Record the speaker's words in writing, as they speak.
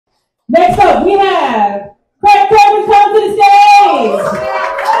Next up, we have Craig Corbin come to the stage.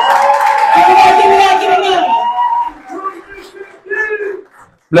 Give it up.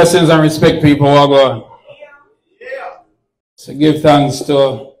 Blessings and respect, people. So give thanks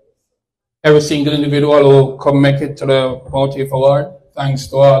to every single individual who come make it to the Motif Award. Thanks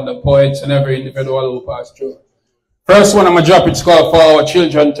to all the poets and every individual who passed through. First one I'm going to drop, it's called For Our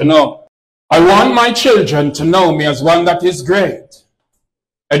Children to Know. I want my children to know me as one that is great.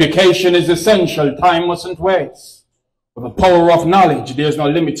 Education is essential, time mustn't waste. With the power of knowledge, there's no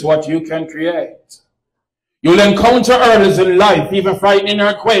limit to what you can create. You'll encounter hurdles in life, even frightening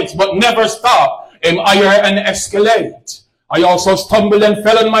earthquakes, but never stop, aim higher and escalate. I also stumbled and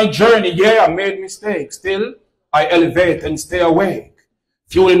fell on my journey. Yeah, I made mistakes. Still, I elevate and stay awake.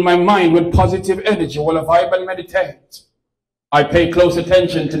 Fueling my mind with positive energy while I vibe and meditate. I pay close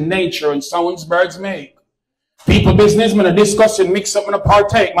attention to nature and sounds birds make. People business, when I discuss and mix up and I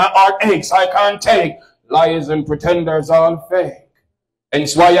partake. My heart aches, I can't take. Liars and pretenders all fake.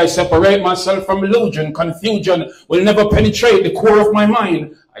 Hence why I separate myself from illusion. Confusion will never penetrate the core of my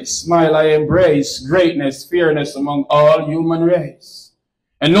mind. I smile, I embrace greatness, fearless among all human race.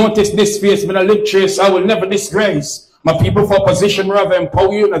 And notice this face, when I live chase, I will never disgrace. My people for position rather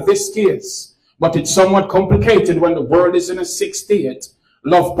empower you in this case. But it's somewhat complicated when the world is in a sick state.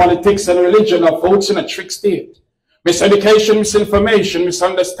 Love, politics, and religion are folks in a trick state. Miseducation, misinformation,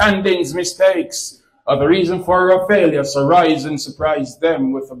 misunderstandings, mistakes are the reason for our failure. So rise and surprise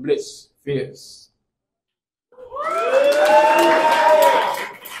them with a bliss fierce.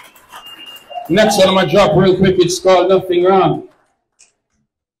 Next one I'm going to drop real quick. It's called Nothing Wrong.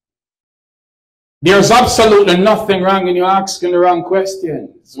 There's absolutely nothing wrong in you asking the wrong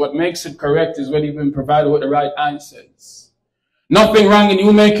questions. What makes it correct is when you've been provided with the right answers. Nothing wrong in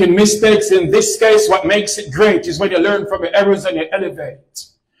you making mistakes. In this case, what makes it great is when you learn from your errors and you elevate.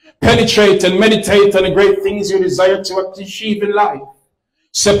 Penetrate and meditate on the great things you desire to achieve in life.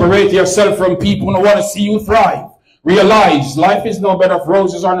 Separate yourself from people who want to see you thrive. Realize life is no bed of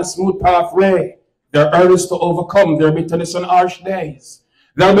roses on a smooth pathway. There are hurdles to overcome. There are bitterness on harsh days.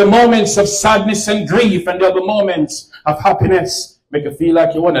 There will be moments of sadness and grief, and there will be moments of happiness. Make you feel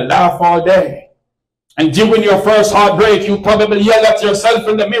like you want to laugh all day. And during your first heartbreak, you probably yell at yourself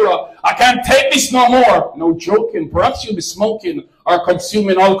in the mirror, I can't take this no more. No joking. Perhaps you'll be smoking or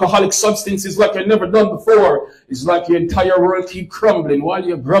consuming alcoholic substances like you've never done before. It's like your entire world keep crumbling. While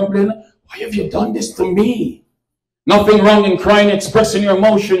you're grumbling, why have you done this to me? Nothing wrong in crying, expressing your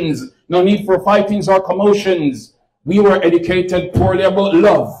emotions. No need for fightings or commotions. We were educated poorly about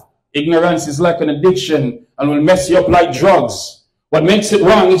love. Ignorance is like an addiction and will mess you up like drugs. What makes it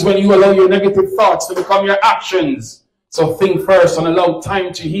wrong is when you allow your negative thoughts to become your actions. So think first and allow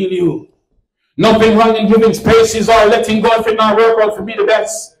time to heal you. Nothing wrong in giving spaces or letting go if it not work out to be the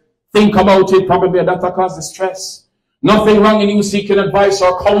best. Think about it, probably that causes stress. Nothing wrong in you seeking advice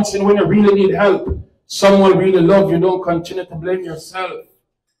or counseling when you really need help. Someone really love you, don't continue to blame yourself.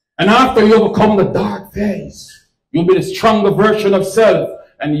 And after you overcome the dark phase, you'll be the stronger version of self,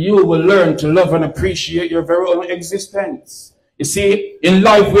 and you will learn to love and appreciate your very own existence. You see, in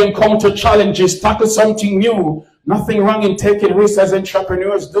life we encounter challenges, tackle something new. Nothing wrong in taking risks as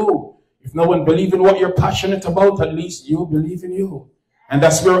entrepreneurs do. If no one believes in what you're passionate about, at least you believe in you. And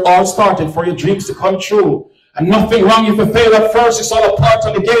that's where it all started, for your dreams to come true. And nothing wrong if you fail at first, it's all a part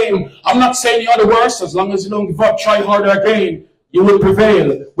of the game. I'm not saying you're the worst, as long as you don't give up, try harder again. You will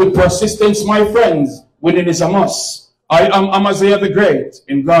prevail. With persistence, my friends, winning is a must. I am Amaziyah the Great.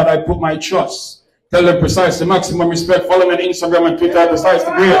 In God I put my trust. Tell them precisely, maximum respect. Follow me on Instagram and Twitter, Precise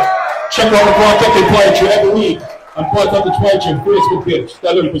the Great. Check out the Poetic Poetry every week. And Poetic Poetry Facebook page.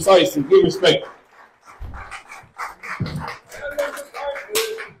 Tell them precisely, give respect.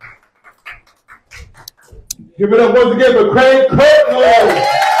 Give it up once again for Craig Corbin.